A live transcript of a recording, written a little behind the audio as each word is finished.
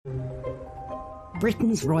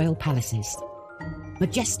Britain's royal palaces.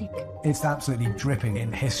 Majestic. It's absolutely dripping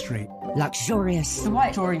in history. Luxurious. The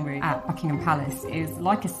White Drawing Room at Buckingham Palace is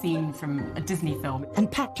like a scene from a Disney film.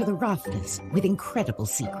 And packed to the rafters with incredible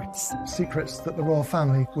secrets. Secrets that the royal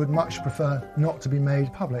family would much prefer not to be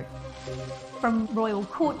made public. From royal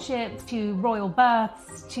courtships to royal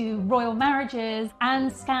births to royal marriages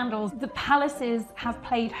and scandals, the palaces have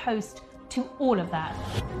played host to all of that.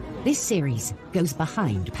 This series goes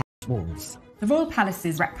behind palace walls. The royal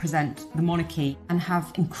palaces represent the monarchy and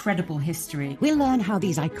have incredible history. We'll learn how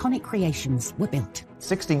these iconic creations were built.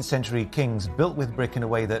 16th century kings built with brick in a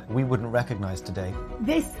way that we wouldn't recognise today.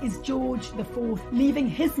 This is George IV leaving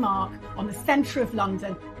his mark on the centre of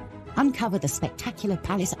London. Uncover the spectacular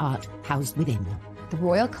palace art housed within. The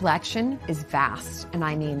royal collection is vast, and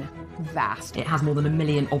I mean vast. It has more than 1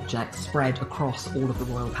 million objects spread across all of the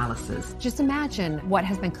royal palaces. Just imagine what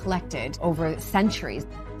has been collected over centuries.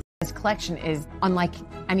 This collection is unlike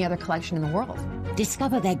any other collection in the world.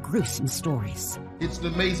 Discover their gruesome stories. It's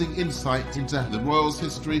an amazing insight into the royals'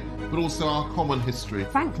 history, but also our common history.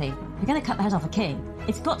 Frankly, if you're going to cut the head off a king,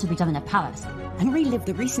 it's got to be done in a palace. And relive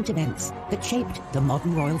the recent events that shaped the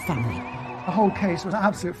modern royal family. The whole case was an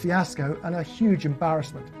absolute fiasco and a huge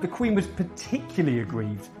embarrassment. The Queen was particularly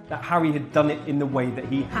aggrieved that Harry had done it in the way that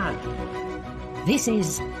he had. This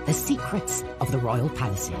is The Secrets of the Royal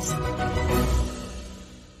Palaces.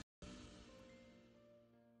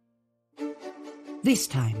 This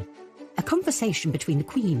time, a conversation between the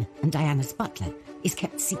Queen and Diana's butler is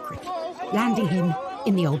kept secret, landing him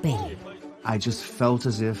in the Old Bailey. I just felt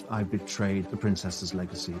as if I betrayed the princess's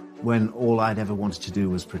legacy, when all I'd ever wanted to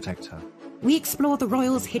do was protect her. We explore the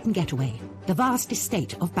royals' hidden getaway, the vast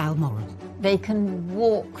estate of Balmoral. They can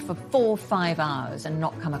walk for 4 or 5 hours and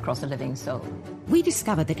not come across a living soul. We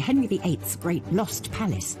discover that Henry VIII's great lost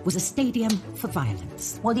palace was a stadium for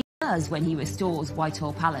violence. What he does when he restores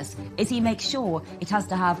Whitehall Palace is he makes sure it has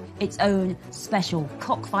to have its own special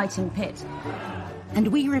cockfighting pit. And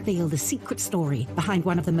we reveal the secret story behind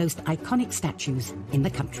one of the most iconic statues in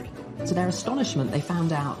the country. To their astonishment, they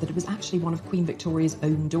found out that it was actually one of Queen Victoria's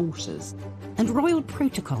own daughters. And royal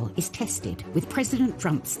protocol is tested with President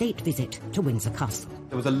Trump's state visit to Windsor Castle.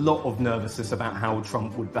 There was a lot of nervousness about how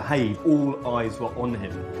Trump would behave. All eyes were on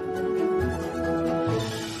him.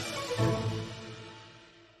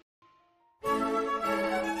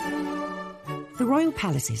 The royal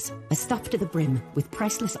palaces are stuffed to the brim with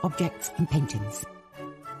priceless objects and paintings.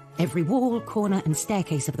 Every wall, corner and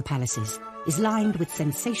staircase of the palaces is lined with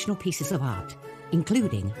sensational pieces of art,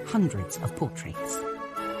 including hundreds of portraits.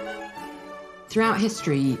 Throughout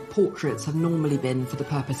history, portraits have normally been for the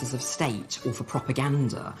purposes of state or for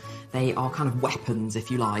propaganda. They are kind of weapons,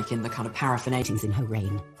 if you like, in the kind of paraphernalia in her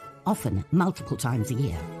reign, often multiple times a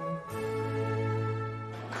year.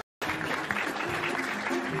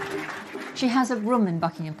 She has a room in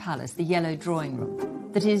Buckingham Palace, the Yellow Drawing Room,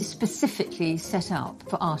 that is specifically set up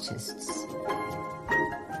for artists.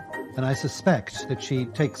 And I suspect that she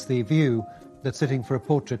takes the view that sitting for a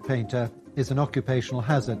portrait painter is an occupational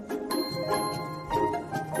hazard.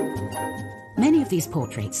 Many of these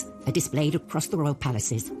portraits are displayed across the royal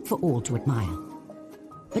palaces for all to admire.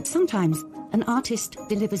 But sometimes an artist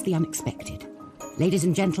delivers the unexpected. Ladies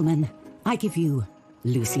and gentlemen, I give you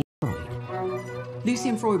Lucian Freud.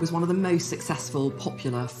 Lucian Freud was one of the most successful,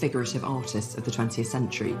 popular, figurative artists of the 20th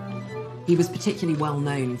century. He was particularly well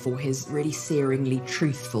known for his really searingly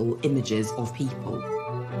truthful images of people.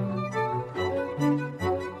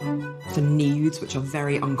 For nudes, which are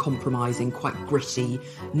very uncompromising, quite gritty,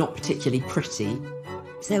 not particularly pretty.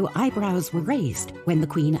 So eyebrows were raised when the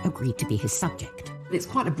Queen agreed to be his subject. It's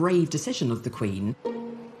quite a brave decision of the Queen.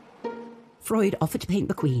 Freud offered to paint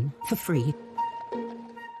the Queen for free.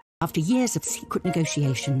 After years of secret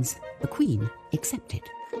negotiations, the Queen accepted.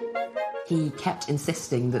 He kept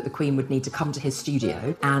insisting that the Queen would need to come to his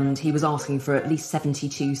studio, and he was asking for at least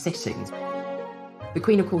 72 sittings. The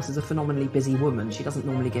Queen, of course, is a phenomenally busy woman. She doesn't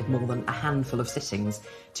normally give more than a handful of sittings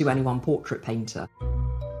to any one portrait painter.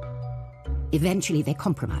 Eventually they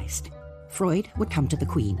compromised. Freud would come to the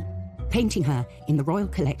Queen, painting her in the Royal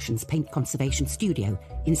Collection's Paint Conservation Studio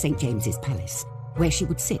in St James's Palace, where she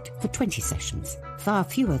would sit for 20 sessions, far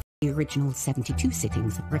fewer than the original 72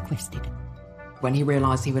 sittings requested. When he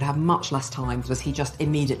realised he would have much less time, he just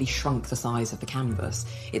immediately shrunk the size of the canvas.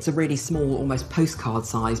 It's a really small, almost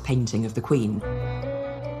postcard-sized painting of the Queen.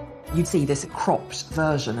 You'd see this cropped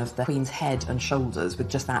version of the Queen's head and shoulders with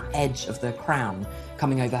just that edge of the crown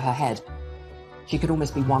coming over her head. She could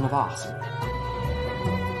almost be one of us.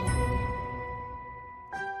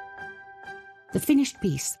 The finished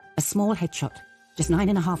piece, a small headshot, just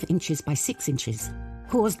 9.5 inches by 6 inches,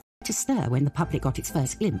 caused to stir when the public got its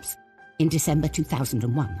first glimpse in December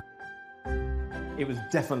 2001. It was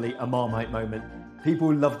definitely a Marmite moment. People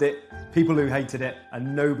who loved it, people who hated it,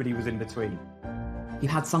 and nobody was in between. You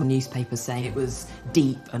had some newspapers saying it was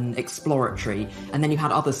deep and exploratory, and then you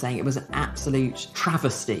had others saying it was an absolute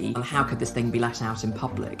travesty, and how could this thing be let out in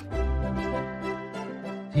public?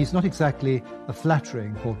 He's not exactly a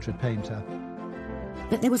flattering portrait painter.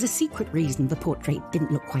 But there was a secret reason the portrait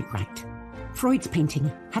didn't look quite right. Freud's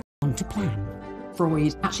painting had gone to plan.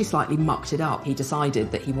 Freud actually slightly mucked it up. He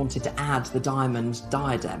decided that he wanted to add the diamond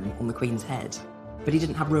diadem on the Queen's head, but he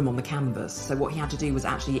didn't have room on the canvas, so what he had to do was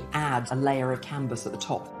actually add a layer of canvas at the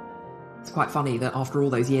top. It's quite funny that after all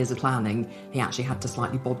those years of planning, he actually had to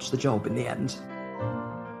slightly bodge the job in the end.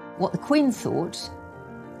 What the Queen thought,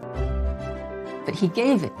 but he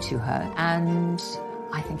gave it to her, and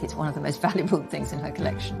I think it's one of the most valuable things in her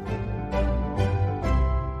collection.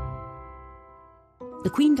 The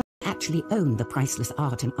Queen doesn't actually own the priceless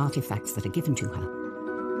art and artefacts that are given to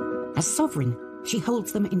her. As sovereign, she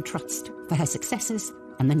holds them in trust for her successors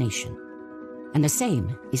and the nation. And the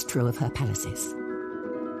same is true of her palaces.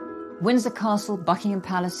 Windsor Castle, Buckingham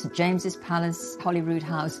Palace, St James's Palace, Holyrood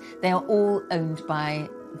House, they are all owned by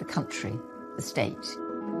the country, the state.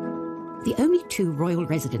 The only two royal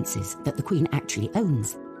residences that the Queen actually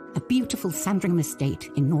owns are beautiful Sandringham Estate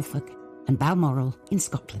in Norfolk and Balmoral in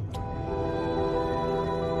Scotland.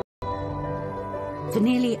 For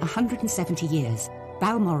nearly 170 years,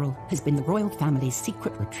 Balmoral has been the royal family's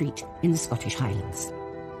secret retreat in the Scottish Highlands.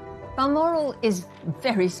 Balmoral is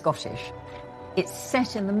very Scottish. It's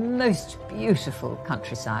set in the most beautiful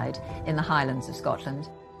countryside in the Highlands of Scotland.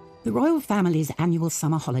 The royal family's annual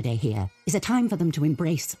summer holiday here is a time for them to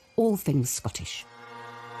embrace all things Scottish.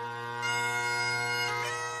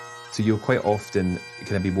 So you're quite often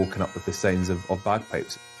going to be woken up with the sounds of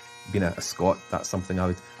bagpipes. Being a Scot, that's something I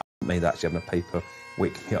wouldn't mind actually having a piper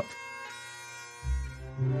wake me up.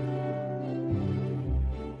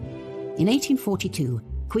 In 1842,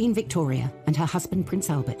 Queen Victoria and her husband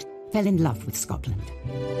Prince Albert fell in love with Scotland.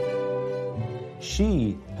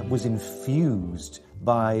 She was infused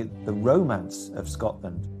by the romance of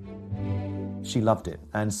Scotland. She loved it,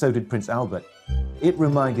 and so did Prince Albert. It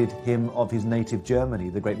reminded him of his native Germany,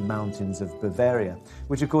 the great mountains of Bavaria,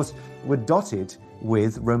 which of course were dotted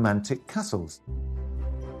with romantic castles.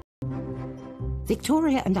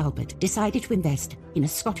 Victoria and Albert decided to invest in a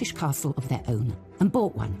Scottish castle of their own and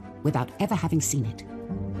bought one without ever having seen it.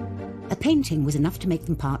 A painting was enough to make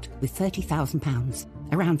them part with £30,000,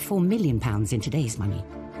 around £4 million in today's money,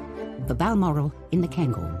 for Balmoral in the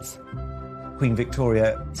Cairngorms. Queen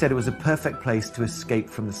Victoria said it was a perfect place to escape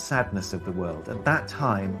from the sadness of the world. At that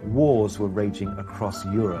time, wars were raging across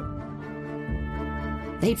Europe.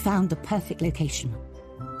 They'd found the perfect location,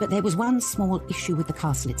 but there was one small issue with the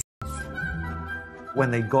castle itself. When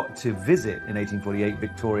they got to visit in 1848,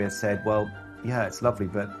 Victoria said, well, yeah, it's lovely,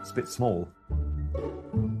 but it's a bit small.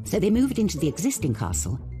 So they moved into the existing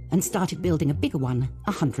castle and started building a bigger one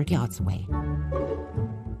 100 yards away.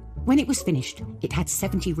 When it was finished, it had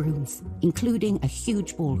 70 rooms, including a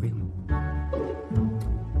huge ballroom.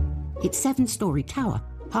 Its 7-storey tower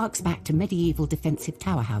harks back to medieval defensive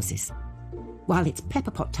tower houses, while its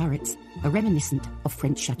pepper-pot turrets are reminiscent of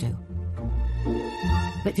French chateaux.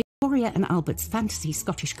 But Victoria and Albert's fantasy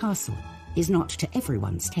Scottish castle is not to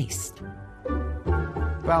everyone's taste.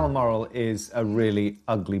 Balmoral is a really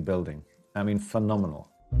ugly building. I mean, phenomenal.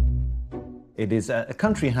 It is a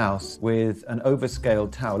country house with an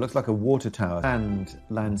overscaled tower, looks like a water tower, and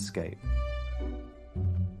landscape.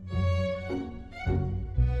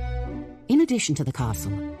 In addition to the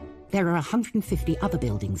castle, there are 150 other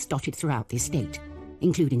buildings dotted throughout the estate,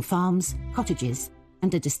 including farms, cottages,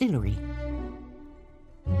 and a distillery.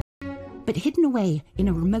 But hidden away in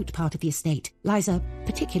a remote part of the estate lies a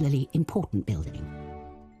particularly important building.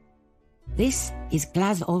 This is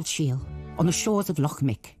Glas Old Shiel, on the shores of Loch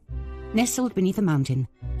Mick. Nestled beneath a mountain,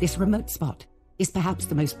 this remote spot is perhaps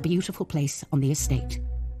the most beautiful place on the estate.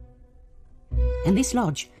 And this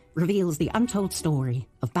lodge reveals the untold story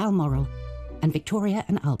of Balmoral and Victoria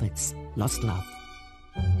and Albert's lost love.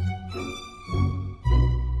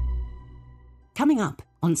 Coming up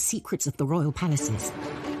on Secrets of the Royal Palaces,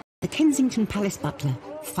 the Kensington Palace butler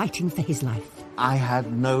fighting for his life. I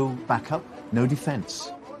had no backup, no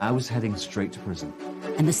defence. I was heading straight to prison.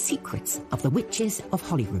 And the secrets of the witches of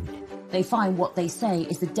Holyrood. They find what they say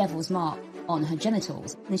is the devil's mark on her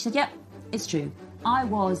genitals. And she said, yep, it's true. I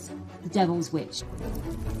was the devil's witch.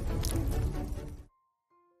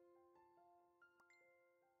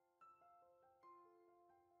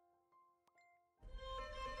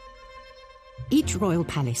 Each royal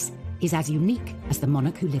palace is as unique as the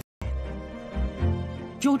monarch who lives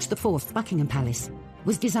George IV Buckingham Palace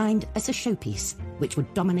was designed as a showpiece which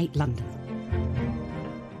would dominate London,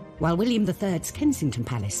 while William III's Kensington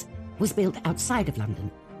Palace was built outside of London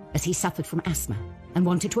as he suffered from asthma and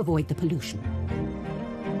wanted to avoid the pollution.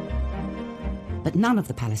 But none of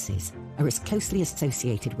the palaces are as closely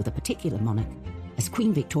associated with a particular monarch as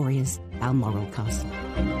Queen Victoria's Balmoral Castle.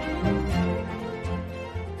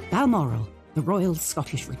 Balmoral, the Royal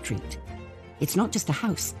Scottish Retreat. It's not just a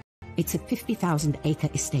house, it's a 50,000-acre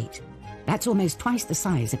estate. That's almost twice the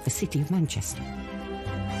size of the city of Manchester.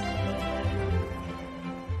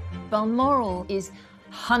 Balmoral is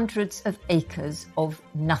hundreds of acres of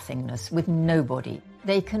nothingness with nobody.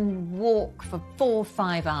 They can walk for 4 or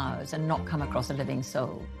 5 hours and not come across a living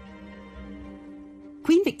soul.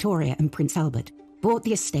 Queen Victoria and Prince Albert bought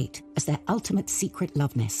the estate as their ultimate secret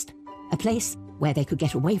love nest, a place where they could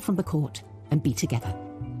get away from the court and be together.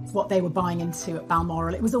 What they were buying into at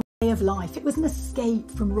Balmoral, it was a way of life. It was an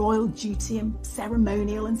escape from royal duty and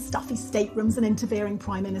ceremonial and stuffy staterooms and interfering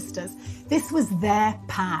prime ministers. This was their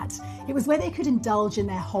pad. It was where they could indulge in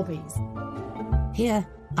their hobbies. Here,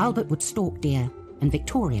 Albert would stalk deer and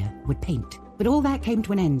Victoria would paint. But all that came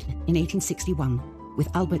to an end in 1861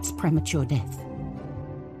 with Albert's premature death.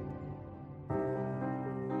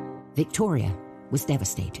 Victoria was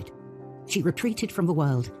devastated. She retreated from the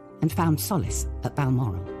world and found solace at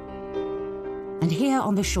Balmoral. And here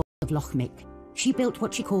on the shore of Loch Mick, she built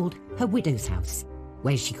what she called her widow's house,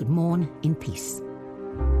 where she could mourn in peace.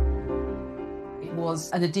 It was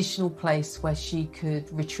an additional place where she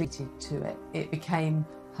could retreat to it. It became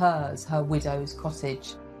hers, her widow's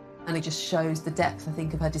cottage. And it just shows the depth, I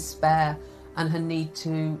think, of her despair and her need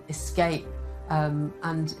to escape.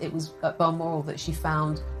 And it was at Balmoral that she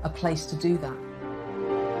found a place to do that.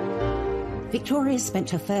 Victoria spent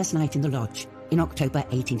her first night in the lodge in October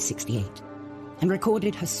 1868 and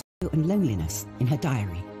recorded her sorrow and loneliness in her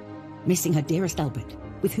diary, missing her dearest Albert,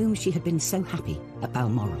 with whom she had been so happy at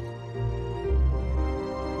Balmoral.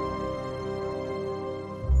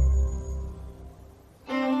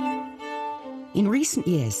 In recent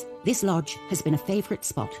years, this lodge has been a favourite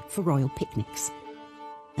spot for royal picnics,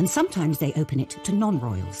 and sometimes they open it to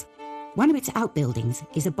non-royals. One of its outbuildings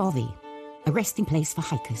is a bothy, a resting place for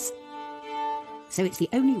hikers. So it's the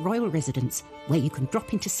only royal residence where you can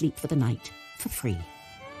drop into sleep for the night for free.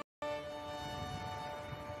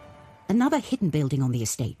 Another hidden building on the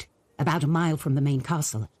estate, about a mile from the main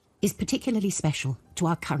castle, is particularly special to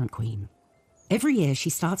our current queen. Every year she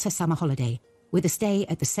starts her summer holiday with a stay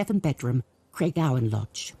at the 7-bedroom Craiggowan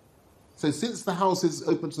Lodge. So since the house is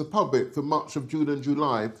open to the public for much of June and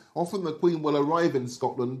July, often the Queen will arrive in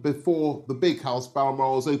Scotland before the big house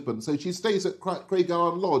Balmoral is open. So she stays at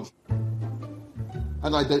Craiggowan Lodge.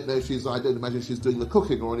 And I don't imagine she's doing the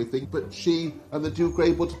cooking or anything, but she and the Duke are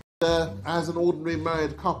able to be there as an ordinary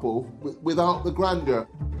married couple without the grandeur.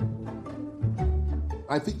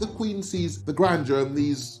 I think the Queen sees the grandeur in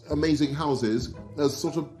these amazing houses as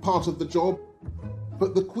sort of part of the job.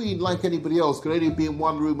 But the Queen, like anybody else, can only be in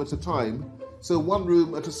one room at a time. So one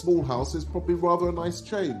room at a small house is probably rather a nice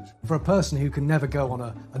change. For a person who can never go on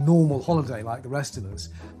a normal holiday like the rest of us,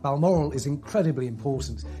 Balmoral is incredibly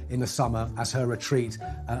important in the summer as her retreat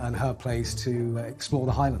and her place to explore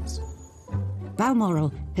the Highlands. Balmoral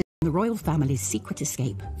has been the royal family's secret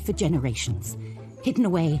escape for generations, hidden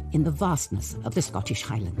away in the vastness of the Scottish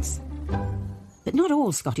Highlands. But not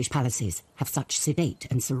all Scottish palaces have such sedate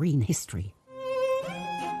and serene history.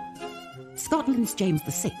 Scotland's James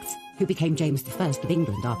VI, who became James I of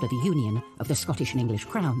England after the union of the Scottish and English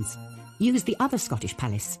crowns, used the other Scottish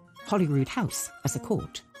palace, Holyrood House, as a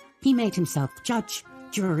court. He made himself judge,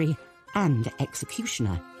 jury, and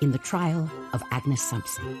executioner in the trial of Agnes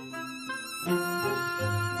Sampson.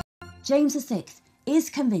 James VI is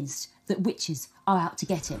convinced that witches are out to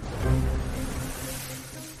get him.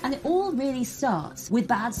 And it all really starts with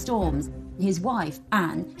bad storms. His wife,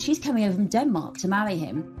 Anne, she's coming over from Denmark to marry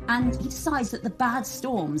him, and he decides that the bad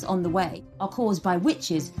storms on the way are caused by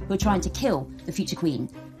witches who are trying to kill the future queen.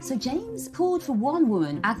 So James called for one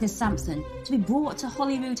woman, Agnes Sampson, to be brought to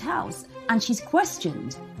Holyrood House, and she's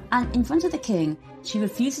questioned. And in front of the king, she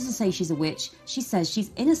refuses to say she's a witch. She says she's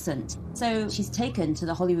innocent. So she's taken to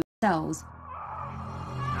the Holyrood cells.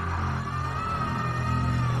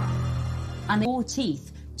 And 4 teeth.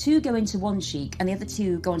 2 go into one cheek and the other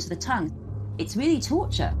 2 go into the tongue. It's really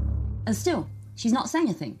torture. And still, she's not saying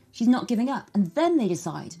anything. She's not giving up. And then they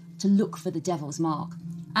decide to look for the devil's mark.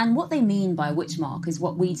 And what they mean by a witch mark is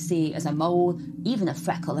what we'd see as a mole, even a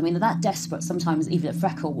freckle. I mean, they're that desperate, sometimes even a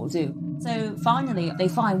freckle will do. So finally, they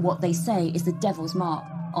find what they say is the devil's mark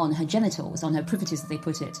on her genitals, on her privities, as they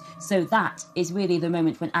put it. So that is really the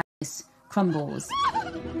moment when Agnes crumbles.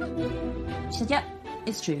 She said, yep,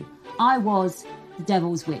 it's true. I was the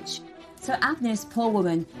devil's witch. So Agnes, poor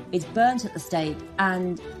woman, is burnt at the stake,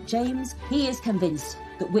 and James, he is convinced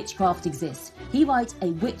that witchcraft exists. He writes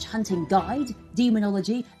a witch hunting guide,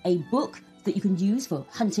 Demonology, a book that you can use for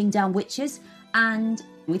hunting down witches, and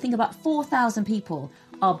we think about 4,000 people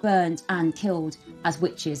are burned and killed as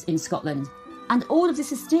witches in Scotland. And all of this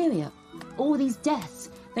hysteria, all these deaths,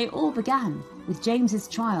 they all began with James's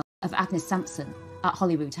trial of Agnes Sampson at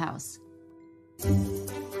Holyrood House.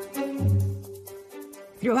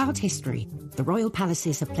 Throughout history, the royal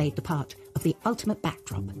palaces have played the part of the ultimate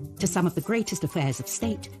backdrop to some of the greatest affairs of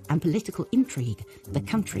state and political intrigue the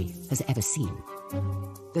country has ever seen.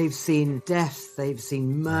 They've seen death, they've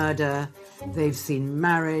seen murder, they've seen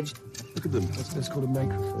marriage. Look at them. That's called a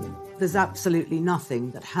microphone. There's absolutely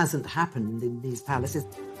nothing that hasn't happened in these palaces.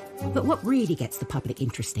 But what really gets the public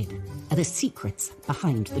interested are the secrets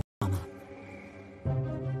behind the drama.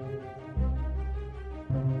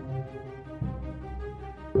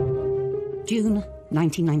 June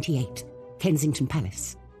 1998, Kensington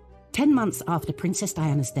Palace. 10 months after Princess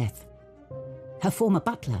Diana's death, her former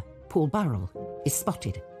butler, Paul Burrell, is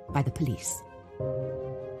spotted by the police.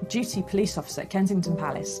 Duty police officer at Kensington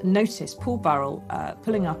Palace noticed Paul Burrell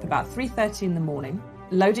pulling up about 3:30 in the morning,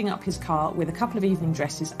 loading up his car with a couple of evening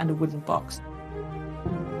dresses and a wooden box.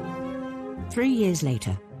 3 years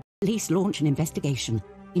later, police launch an investigation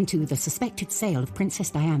into the suspected sale of Princess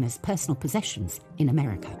Diana's personal possessions in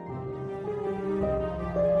America.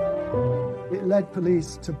 It led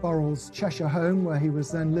police to Burrell's Cheshire home, where he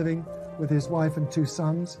was then living with his wife and 2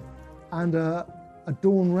 sons, and a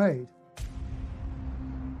dawn raid.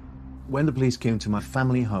 When the police came to my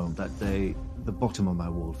family home that day, the bottom of my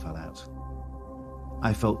wall fell out.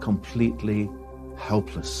 I felt completely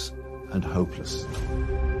helpless and hopeless.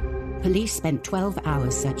 Police spent 12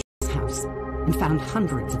 hours searching his house and found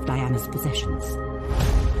hundreds of Diana's possessions.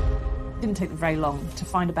 It didn't take them very long to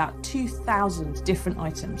find about 2,000 different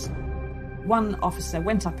items. One officer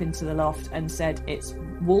went up into the loft and said it's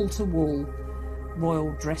wall-to-wall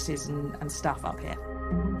royal dresses and stuff up here.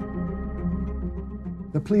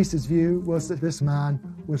 The police's view was that this man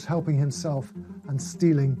was helping himself and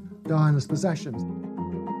stealing Diana's possessions.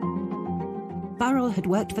 Burrell had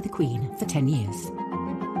worked for the Queen for 10 years.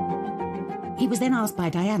 He was then asked by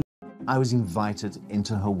Diana. I was invited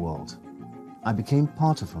into her world. I became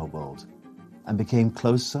part of her world and became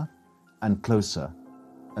closer and closer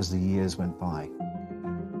as the years went by.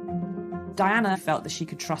 Diana felt that she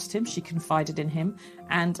could trust him, she confided in him,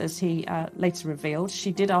 and as he later revealed,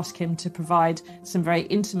 she did ask him to provide some very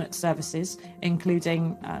intimate services,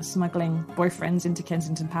 including smuggling boyfriends into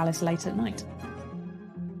Kensington Palace late at night.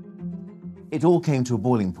 It all came to a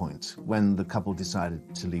boiling point when the couple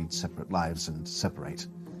decided to lead separate lives and separate.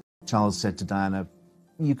 Charles said to Diana,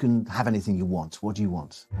 "You can have anything you want. What do you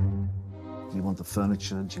want? Do you want the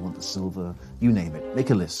furniture? Do you want the silver? You name it. Make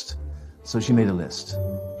a list." So she made a list.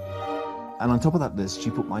 And on top of that list, she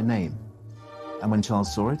put my name. And when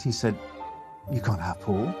Charles saw it, he said, "You can't have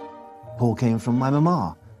Paul. Paul came from my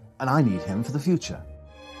mama, and I need him for the future."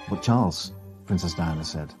 "But Charles," Princess Diana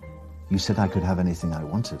said, "you said I could have anything I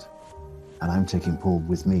wanted. And I'm taking Paul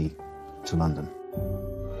with me to London."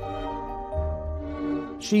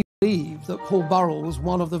 She believed that Paul Burrell was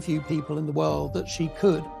one of the few people in the world that she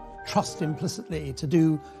could trust implicitly to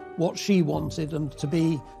do what she wanted and to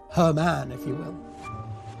be her man, if you will.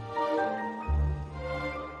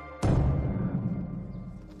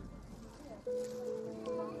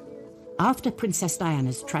 After Princess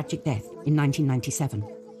Diana's tragic death in 1997,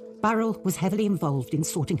 Burrell was heavily involved in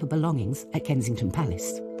sorting her belongings at Kensington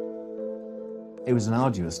Palace. It was an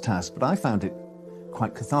arduous task, but I found it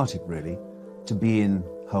quite cathartic, really, to be in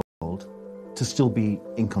her world, to still be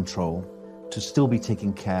in control, to still be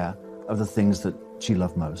taking care of the things that she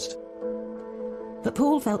loved most. But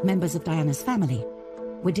Paul felt members of Diana's family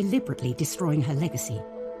were deliberately destroying her legacy,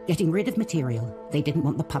 getting rid of material they didn't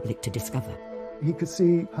want the public to discover. He could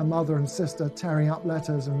see her mother and sister tearing up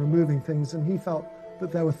letters and removing things, and he felt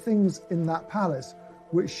that there were things in that palace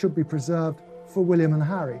which should be preserved for William and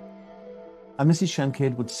Harry. And Mrs.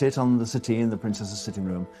 Shankid would sit on the settee in the princess's sitting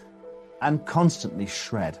room and constantly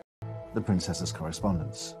shred the princess's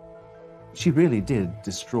correspondence. She really did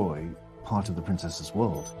destroy part of the princess's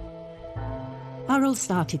world. Burrell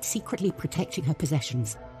started secretly protecting her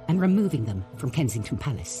possessions and removing them from Kensington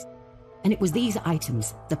Palace. And it was these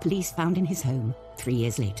items the police found in his home 3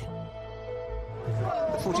 years later.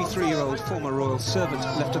 The 43-year-old former royal servant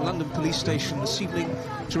left a London police station this evening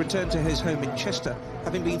to return to his home in Chester,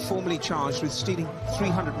 having been formally charged with stealing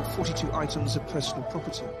 342 items of personal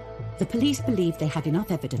property. The police believed they had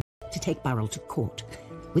enough evidence to take Burrell to court,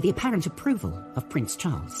 with the apparent approval of Prince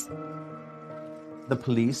Charles. The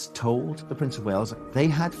police told the Prince of Wales they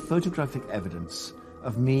had photographic evidence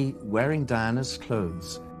of me wearing Diana's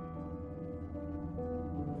clothes.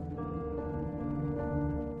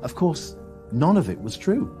 Of course, none of it was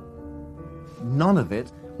true. None of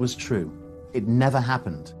it was true. It never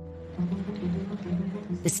happened.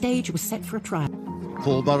 The stage was set for a trial.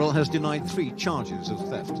 Paul Burrell has denied 3 charges of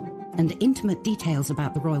theft. And intimate details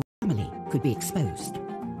about the royal family could be exposed.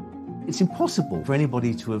 It's impossible for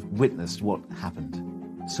anybody to have witnessed what happened.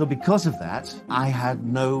 So because of that, I had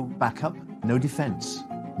no backup, no defense,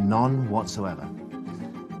 none whatsoever.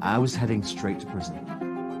 I was heading straight to prison.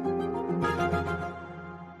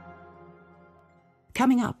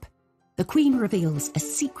 Coming up, the Queen reveals a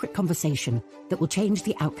secret conversation that will change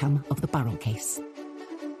the outcome of the Burrell case.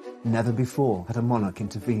 Never before had a monarch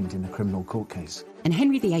intervened in a criminal court case. And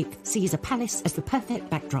Henry VIII sees a palace as the perfect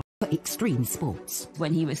backdrop for extreme sports.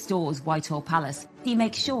 When he restores Whitehall Palace, he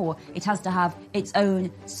makes sure it has to have its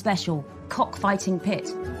own special cockfighting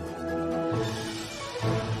pit.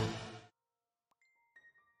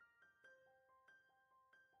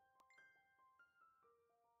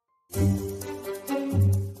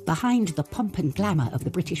 Behind the pomp and glamour of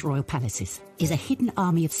the British royal palaces is a hidden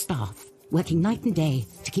army of staff working night and day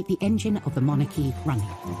to keep the engine of the monarchy running.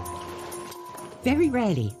 Very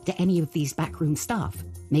rarely do any of these backroom staff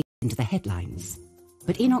make it into the headlines.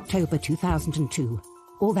 But in October 2002,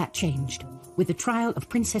 all that changed with the trial of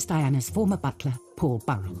Princess Diana's former butler, Paul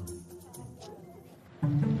Burrell.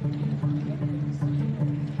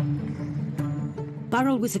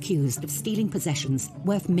 Burrell was accused of stealing possessions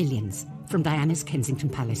worth millions from Diana's Kensington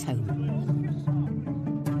Palace home.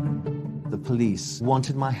 The police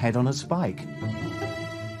wanted my head on a spike.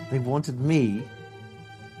 They wanted me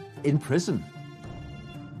in prison.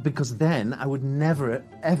 Because then I would never,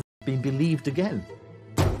 ever be believed again.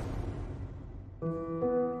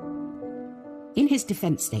 In his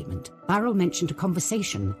defence statement, Burrell mentioned a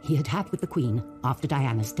conversation he had had with the Queen after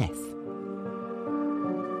Diana's death.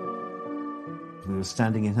 We were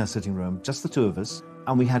standing in her sitting room, just the two of us,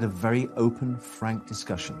 and we had a very open, frank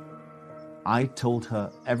discussion. I told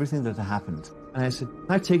her everything that had happened, and I said,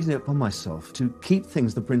 I've taken it upon myself to keep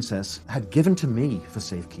things the princess had given to me for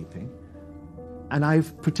safekeeping, and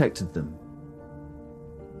I've protected them.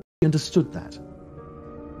 She understood that.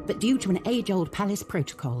 But due to an age-old palace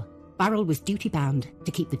protocol, Burrell was duty-bound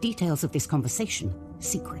to keep the details of this conversation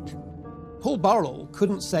secret. Paul Burrell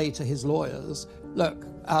couldn't say to his lawyers, look,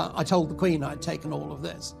 I told the Queen I'd taken all of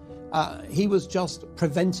this. He was just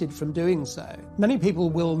prevented from doing so. Many people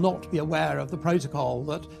will not be aware of the protocol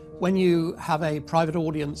that when you have a private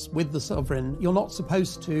audience with the sovereign, you're not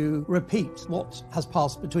supposed to repeat what has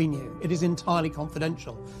passed between you. It is entirely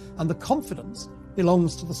confidential, and the confidence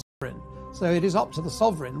belongs to the sovereign. So it is up to the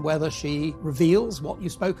sovereign whether she reveals what you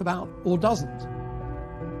spoke about or doesn't.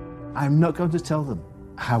 I'm not going to tell them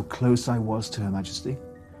how close I was to Her Majesty.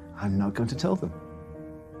 I'm not going to tell them.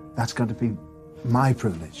 That's going to be my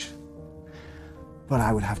privilege. But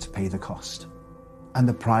I would have to pay the cost. And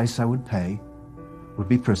the price I would pay would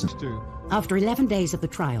be prison. After 11 days of the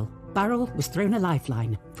trial, Burrell was thrown a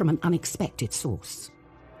lifeline from an unexpected source.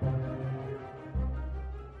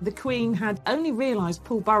 The Queen had only realised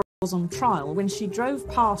Paul Burrell was on trial when she drove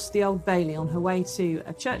past the Old Bailey on her way to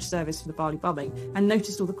a church service for the Barley Bombing and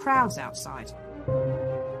noticed all the crowds outside.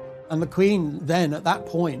 And the Queen then, at that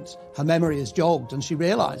point, her memory is jogged and she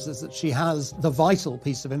realises that she has the vital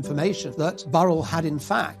piece of information that Burrell had in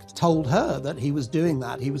fact told her that he was doing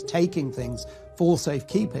that. He was taking things for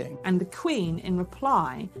safekeeping. And the Queen, in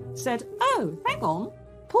reply, said, oh, hang on,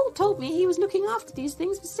 Paul told me he was looking after these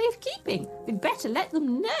things for safekeeping. We'd better let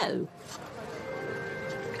them know.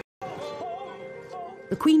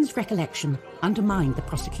 The Queen's recollection undermined the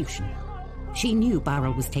prosecution. She knew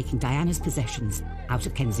Burrell was taking Diana's possessions out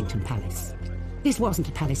of Kensington Palace. This wasn't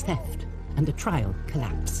a palace theft, and the trial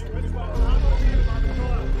collapsed.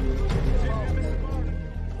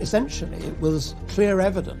 Essentially, it was clear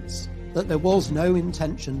evidence that there was no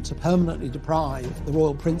intention to permanently deprive the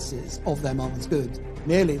royal princes of their mother's goods,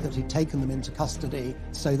 merely that he'd taken them into custody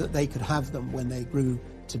so that they could have them when they grew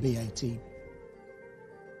to be 18.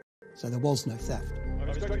 So there was no theft. I'm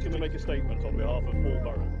expecting to make a statement on behalf of Paul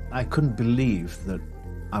Burrell. I couldn't believe that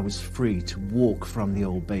I was free to walk from the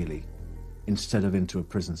Old Bailey instead of into a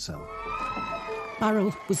prison cell.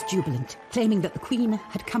 Burrell was jubilant, claiming that the Queen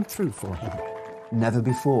had come through for him. Never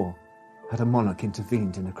before had a monarch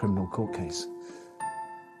intervened in a criminal court case.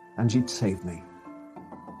 And she'd saved me.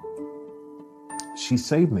 She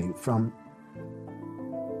saved me from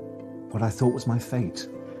what I thought was my fate.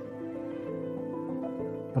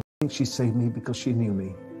 But I think think she saved me because she knew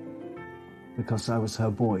me, because I was her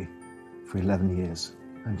boy for 11 years.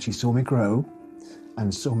 And she saw me grow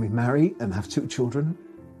and saw me marry and have 2 children.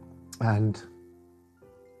 And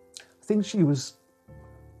I think she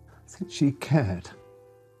cared.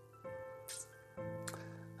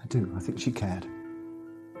 I do, I think she cared.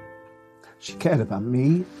 She cared about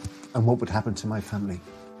me and what would happen to my family.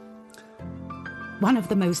 One of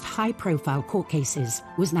the most high-profile court cases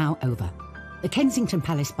was now over. The Kensington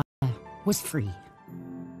Palace butler was free.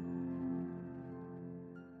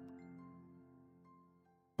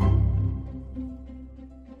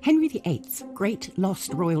 Henry VIII's great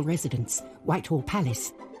lost royal residence, Whitehall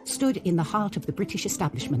Palace, stood in the heart of the British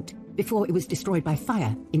establishment before it was destroyed by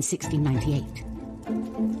fire in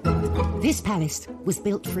 1698. This palace was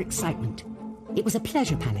built for excitement. It was a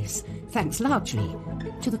pleasure palace, thanks largely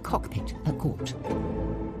to the cockpit at court.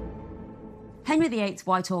 Henry VIII's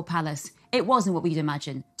Whitehall Palace, it wasn't what we'd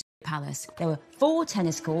imagine a palace. There were 4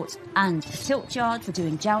 tennis courts and a tilt yard for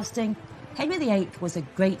doing jousting. Henry VIII was a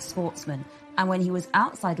great sportsman, and when he was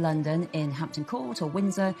outside London in Hampton Court or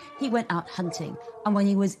Windsor, he went out hunting. And when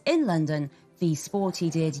he was in London, the sport he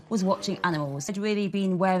did was watching animals. It had really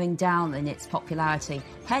been wearing down in its popularity.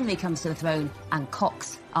 Henry comes to the throne and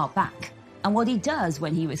cocks are back. And what he does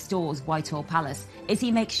when he restores Whitehall Palace is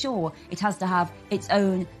he makes sure it has to have its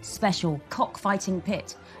own special cockfighting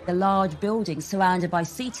pit, the large building surrounded by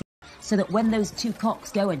seating, so that when those 2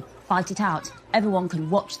 cocks go and fight it out, everyone can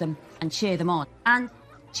watch them and cheer them on. And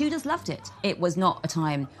Tudors loved it. It was not a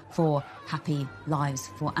time for happy lives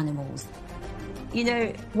for animals. You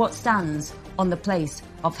know what stands on the place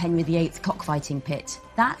of Henry VIII's cockfighting pit?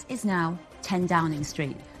 That is now 10 Downing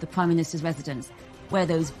Street, the Prime Minister's residence, where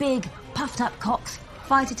those big, puffed-up cocks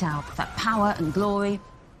fight it out for power and glory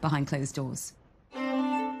behind closed doors.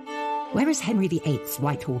 Whereas Henry VIII's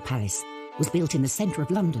Whitehall Palace was built in the centre of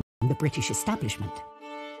London in the British establishment,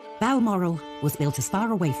 Balmoral was built as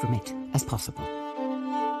far away from it as possible.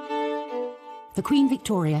 For Queen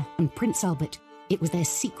Victoria and Prince Albert, it was their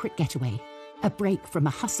secret getaway, a break from the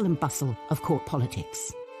hustle and bustle of court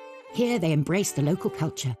politics. Here they embraced the local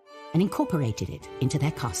culture and incorporated it into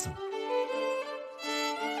their castle.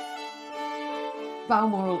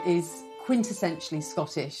 Balmoral is quintessentially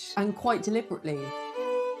Scottish, and quite deliberately.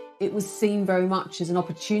 It was seen very much as an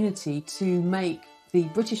opportunity to make the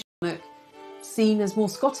British monarch seen as more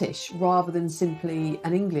Scottish rather than simply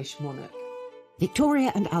an English monarch.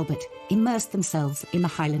 Victoria and Albert immersed themselves in the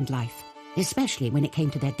Highland life, especially when it came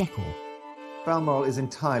to their decor. Balmoral is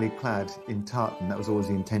entirely clad in tartan. That was always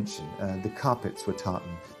the intention. The carpets were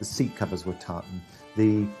tartan, the seat covers were tartan,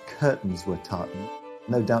 the curtains were tartan.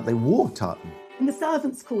 No doubt they wore tartan. In the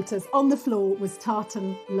servants' quarters, on the floor was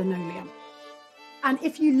tartan linoleum. And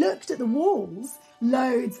if you looked at the walls,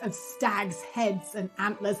 loads of stags' heads and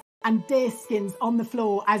antlers and deer skins on the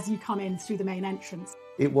floor as you come in through the main entrance.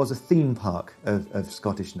 It was a theme park of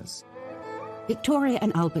Scottishness. Victoria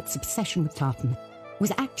and Albert's obsession with tartan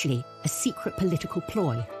was actually a secret political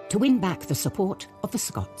ploy to win back the support of the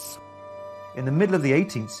Scots. In the middle of the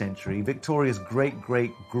 18th century, Victoria's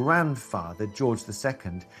great-great-grandfather, George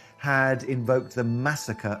II, had invoked the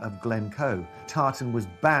massacre of Glencoe. Tartan was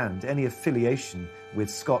banned. Any affiliation with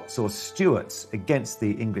Scots or Stuarts against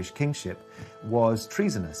the English kingship was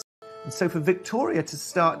treasonous. And so for Victoria to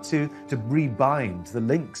start to rebind the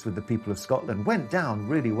links with the people of Scotland went down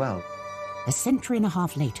really well. A century and a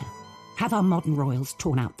half later, have our modern royals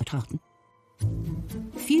torn out the tartan?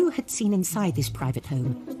 Few had seen inside this private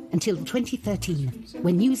home until 2013,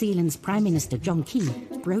 when New Zealand's Prime Minister John Key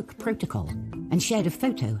broke protocol and shared a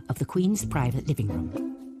photo of the Queen's private living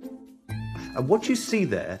room. And what you see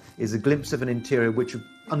there is a glimpse of an interior which is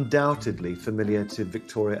undoubtedly familiar to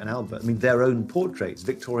Victoria and Albert. I mean, their own portraits,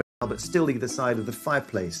 Victoria and Albert, still either side of the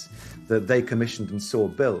fireplace that they commissioned and saw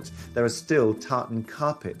built. There are still tartan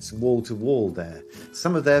carpets wall to wall there.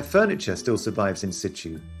 Some of their furniture still survives in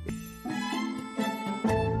situ.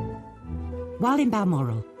 While in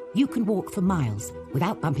Balmoral, you can walk for miles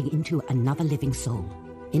without bumping into another living soul.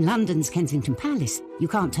 In London's Kensington Palace, you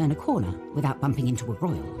can't turn a corner without bumping into a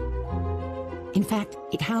royal. In fact,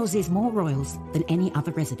 it houses more royals than any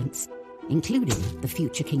other residence, including the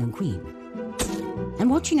future King and Queen.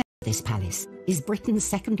 And watching over this palace is Britain's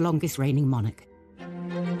second longest reigning monarch,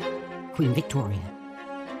 Queen Victoria.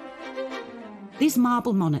 This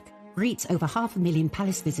marble monarch greets over 500,000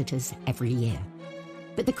 palace visitors every year.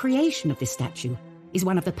 But the creation of this statue is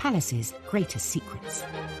one of the palace's greatest secrets.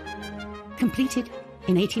 Completed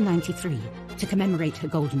in 1893 to commemorate her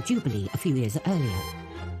Golden Jubilee a few years earlier,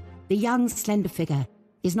 the young, slender figure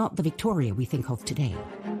is not the Victoria we think of today.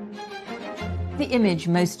 The image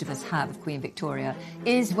most of us have of Queen Victoria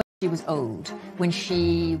is She was old. When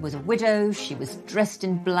she was a widow, she was dressed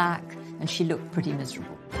in black, and she looked pretty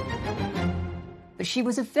miserable. But she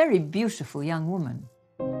was a very beautiful young woman.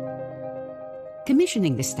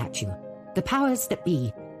 Commissioning this statue, the powers that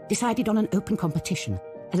be decided on an open competition,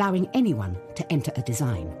 allowing anyone to enter a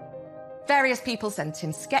design. Various people sent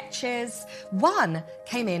in sketches. One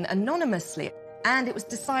came in anonymously, and it was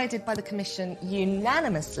decided by the commission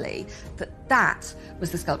unanimously that that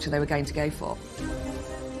was the sculpture they were going to go for.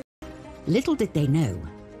 Little did they know,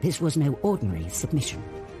 this was no ordinary submission.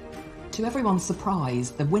 To everyone's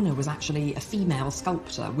surprise, the winner was actually a female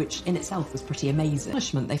sculptor, which in itself was pretty amazing.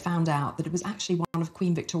 Punishment, they found out that it was actually one of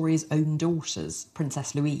Queen Victoria's own daughters,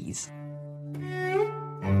 Princess Louise.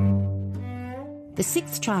 The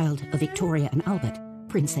sixth child of Victoria and Albert,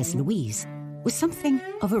 Princess Louise, was something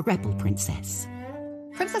of a rebel princess.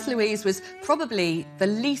 Princess Louise was probably the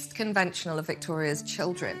least conventional of Victoria's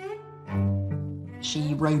children.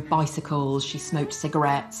 She rode bicycles, she smoked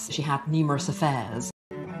cigarettes, she had numerous affairs.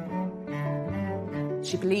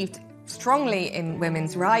 She believed strongly in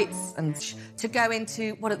women's rights and to go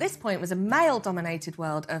into what at this point was a male-dominated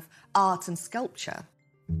world of art and sculpture.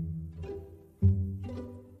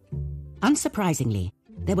 Unsurprisingly,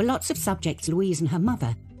 there were lots of subjects Louise and her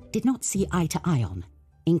mother did not see eye to eye on,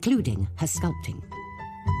 including her sculpting.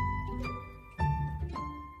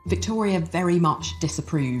 Victoria very much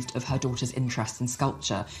disapproved of her daughter's interest in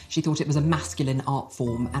sculpture. She thought it was a masculine art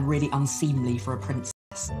form and really unseemly for a princess.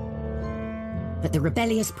 But the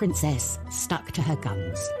rebellious princess stuck to her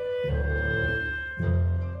guns.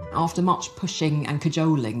 After much pushing and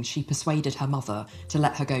cajoling, she persuaded her mother to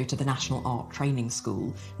let her go to the National Art Training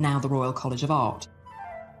School, now the Royal College of Art.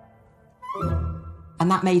 And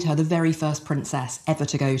that made her the very first princess ever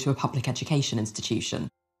to go to a public education institution.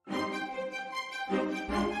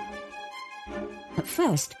 At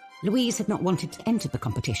first, Louise had not wanted to enter the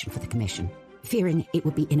competition for the commission, fearing it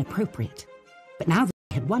would be inappropriate. But now that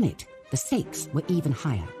she had won it, the stakes were even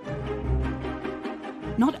higher.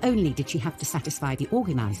 Not only did she have to satisfy the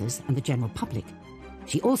organisers and the general public,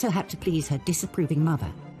 she also had to please her disapproving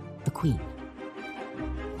mother, the Queen.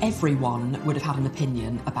 Everyone would have had an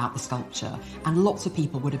opinion about the sculpture, and lots of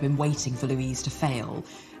people would have been waiting for Louise to fail,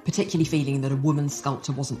 particularly feeling that a woman's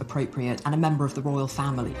sculpture wasn't appropriate and a member of the royal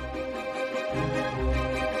family.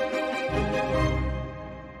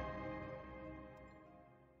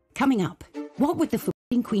 Coming up, what would the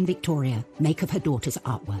forbidding Queen Victoria make of her daughter's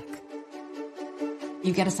artwork?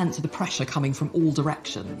 You get a sense of the pressure coming from all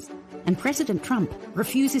directions. And President Trump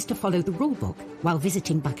refuses to follow the rulebook while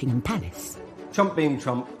visiting Buckingham Palace. Trump being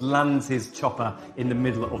Trump lands his chopper in the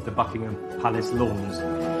middle of the Buckingham Palace lawns.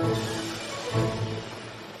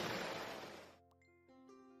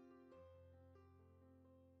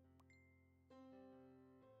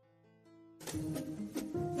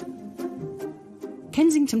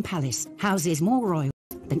 Kensington Palace houses more royals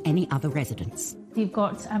than any other residence. You've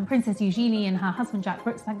got Princess Eugenie and her husband Jack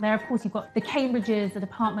Brooks back there. Of course, you've got the Cambridges, the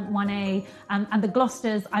Department 1A, and the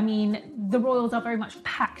Gloucesters. I mean, the royals are very much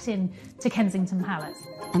packed in to Kensington Palace.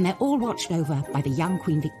 And they're all watched over by the young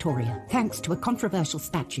Queen Victoria, thanks to a controversial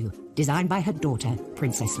statue designed by her daughter,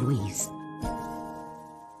 Princess Louise.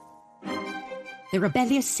 The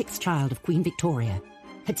rebellious sixth child of Queen Victoria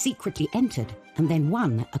had secretly entered and then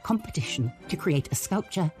won a competition to create a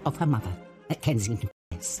sculpture of her mother at Kensington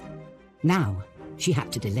Palace. Now, she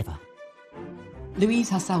had to deliver. Louise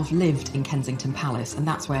herself lived in Kensington Palace, and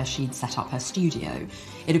that's where she'd set up her studio.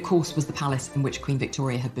 It, of course, was the palace in which Queen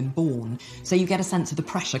Victoria had been born, so you get a sense of the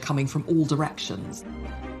pressure coming from all directions.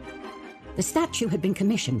 The statue had been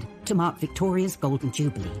commissioned to mark Victoria's Golden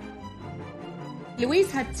Jubilee.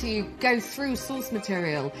 Louise had to go through source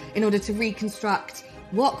material in order to reconstruct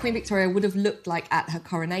what Queen Victoria would have looked like at her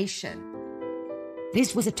coronation.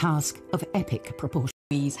 This was a task of epic proportion.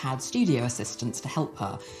 Louise had studio assistants to help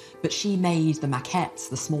her, but she made the maquettes,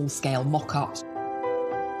 the small-scale mock-ups.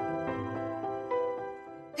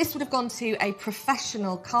 This would have gone to a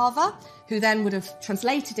professional carver, who then would have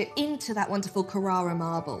translated it into that wonderful Carrara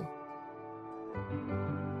marble.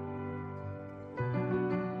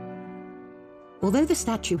 Although the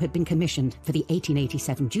statue had been commissioned for the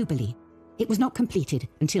 1887 Jubilee, it was not completed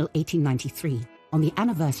until 1893, on the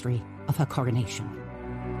anniversary of her coronation.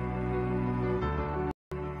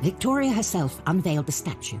 Victoria herself unveiled the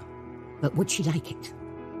statue, but would she like it?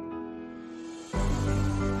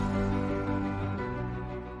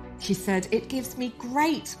 She said, "It gives me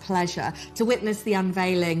great pleasure to witness the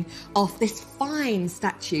unveiling of this fine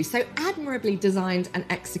statue, so admirably designed and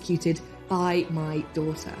executed by my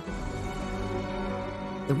daughter."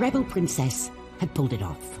 The rebel princess had pulled it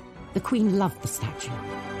off. The Queen loved the statue.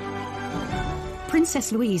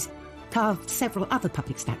 Princess Louise carved several other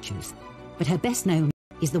public statues, but her best known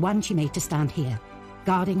is the one she made to stand here,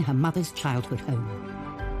 guarding her mother's childhood home.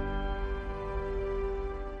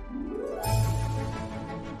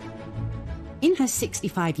 In her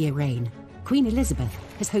 65-year reign, Queen Elizabeth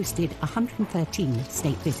has hosted 113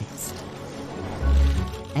 state visits.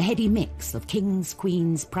 A heady mix of kings,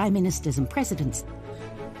 queens, prime ministers and presidents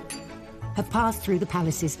have passed through the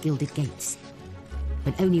palace's gilded gates,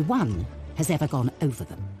 but only one has ever gone over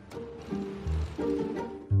them.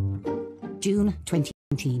 June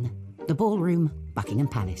 2019, the ballroom, Buckingham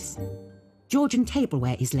Palace. Georgian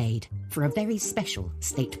tableware is laid for a very special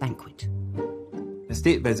state banquet. The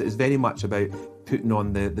state visit is very much about putting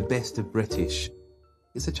on the best of British.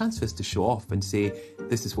 It's a chance for us to show off and say,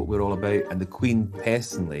 this is what we're all about, and the Queen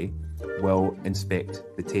personally will inspect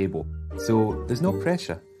the table. So there's no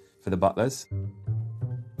pressure for the butlers.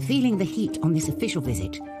 Feeling the heat on this official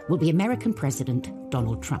visit will be American President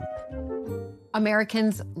Donald Trump.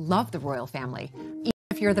 Americans love the royal family. Even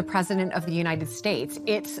if you're the President of the United States,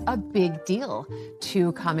 it's a big deal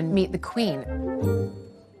to come and meet the Queen.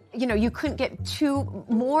 You know, you couldn't get two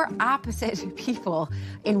more opposite people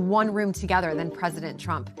in one room together than President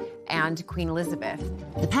Trump and Queen Elizabeth.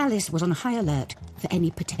 The palace was on high alert for any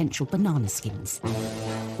potential banana skins,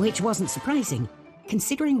 which wasn't surprising,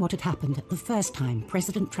 considering what had happened the first time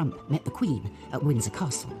President Trump met the Queen at Windsor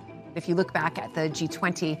Castle. If you look back at the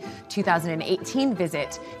G20 2018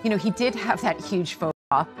 visit, you know, he did have that huge faux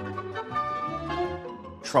pas.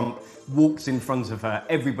 Trump walks in front of her,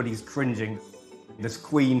 everybody's cringing. This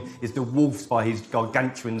Queen is dwarfed by his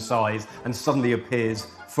gargantuan size and suddenly appears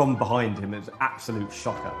from behind him. It's an absolute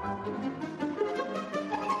shocker.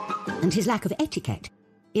 And his lack of etiquette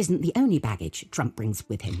isn't the only baggage Trump brings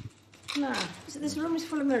with him. No, so this room is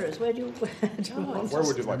full of mirrors. Where would you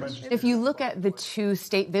like it? If you look at the two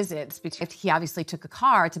state visits, he obviously took a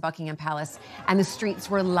car to Buckingham Palace and the streets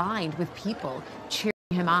were lined with people cheering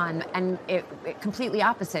him on, and it completely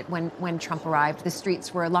opposite when Trump arrived. The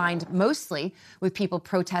streets were lined mostly with people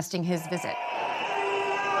protesting his visit.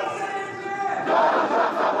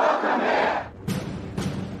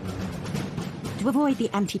 To avoid the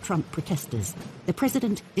anti-Trump protesters, the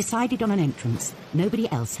president decided on an entrance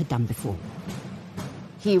nobody else had done before.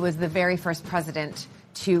 He was the very first president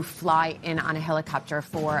to fly in on a helicopter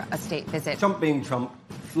for a state visit. Trump being Trump,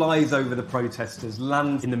 flies over the protesters,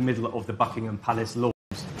 lands in the middle of the Buckingham Palace lawn.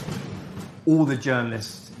 All the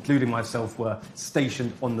journalists, including myself, were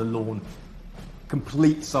stationed on the lawn.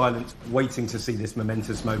 Complete silence, waiting to see this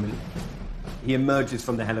momentous moment. He emerges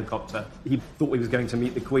from the helicopter. He thought he was going to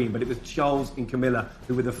meet the Queen, but it was Charles and Camilla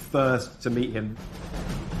who were the first to meet him.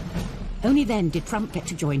 Only then did Trump get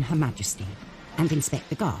to join Her Majesty and inspect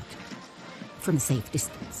the guard from a safe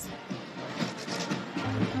distance.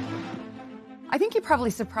 I think he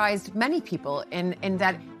probably surprised many people in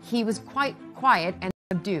that he was quite quiet and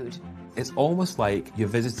subdued. It's almost like you're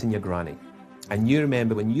visiting your granny. And you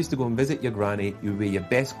remember when you used to go and visit your granny, you would wear your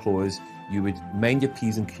best clothes, you would mind your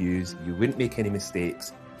P's and Q's, you wouldn't make any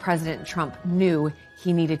mistakes. President Trump knew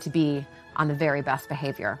he needed to be on the very best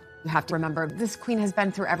behavior. You have to remember, this Queen has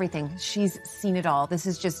been through everything. She's seen it all. This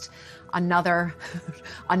is just another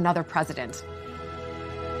president.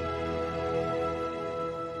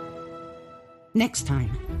 Next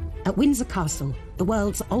time, at Windsor Castle, the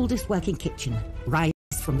world's oldest working kitchen rises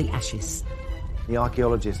from the ashes. The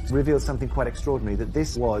archaeologists revealed something quite extraordinary, that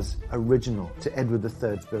this was original to Edward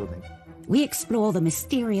III's building. We explore the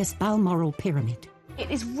mysterious Balmoral pyramid. It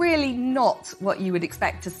is really not what you would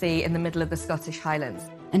expect to see in the middle of the Scottish Highlands.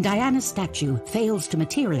 And Diana's statue fails to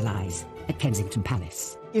materialise at Kensington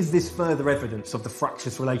Palace. Is this further evidence of the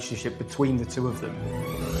fractious relationship between the two of them?